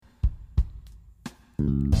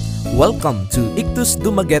Welcome to Ictus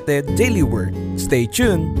Dumaguete Daily Word. Stay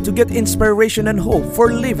tuned to get inspiration and hope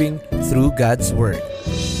for living through God's Word.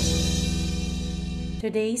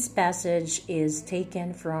 Today's passage is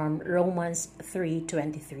taken from Romans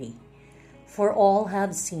 3:23. For all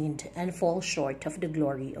have sinned and fall short of the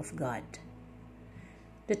glory of God.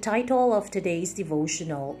 The title of today's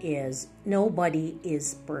devotional is Nobody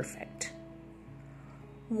is Perfect.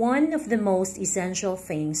 One of the most essential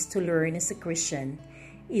things to learn as a Christian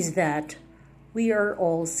is that we are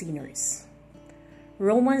all sinners.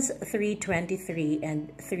 Romans 3:23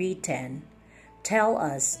 and 3:10 tell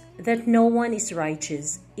us that no one is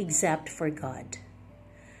righteous except for God.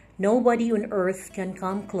 Nobody on earth can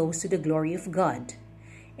come close to the glory of God,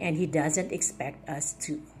 and He doesn't expect us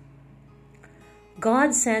to.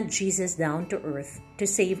 God sent Jesus down to earth to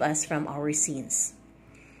save us from our sins.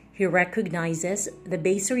 He recognizes the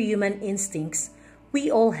baser human instincts we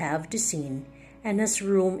all have to sin and has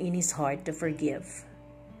room in His heart to forgive.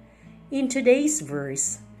 In today's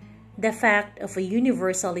verse, the fact of a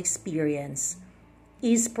universal experience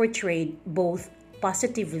is portrayed both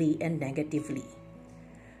positively and negatively.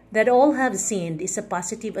 That all have sinned is a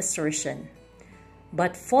positive assertion,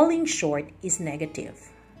 but falling short is negative.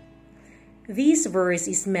 This verse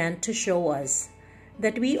is meant to show us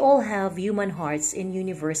that we all have human hearts in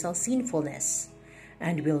universal sinfulness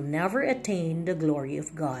and will never attain the glory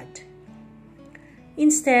of God.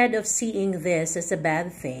 Instead of seeing this as a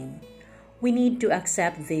bad thing, we need to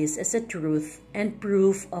accept this as a truth and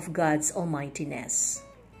proof of God's almightiness.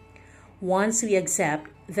 Once we accept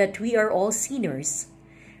that we are all sinners,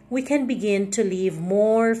 we can begin to live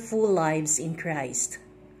more full lives in Christ.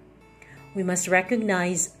 We must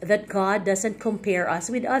recognize that God doesn't compare us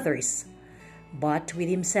with others, but with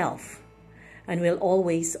Himself, and will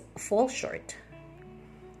always fall short.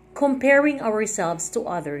 Comparing ourselves to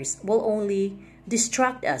others will only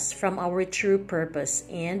distract us from our true purpose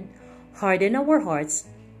and harden our hearts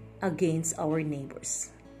against our neighbors.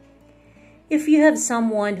 If you have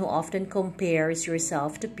someone who often compares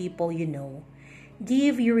yourself to people you know,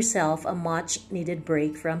 give yourself a much-needed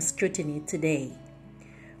break from scrutiny today.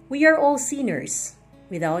 We are all sinners,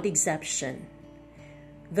 without exception.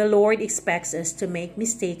 The Lord expects us to make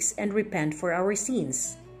mistakes and repent for our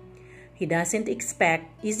sins. He doesn't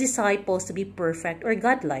expect His disciples to be perfect or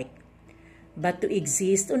godlike, but to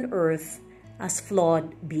exist on earth as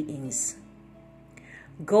flawed beings.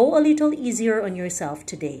 Go a little easier on yourself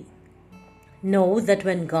today. Know that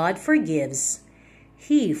when God forgives,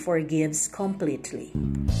 He forgives completely.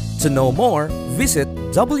 To know more, visit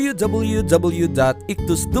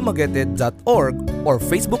www.ictusdumaguete.org or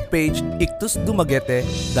Facebook page Ictus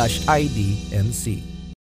Dumaguete-IDNC.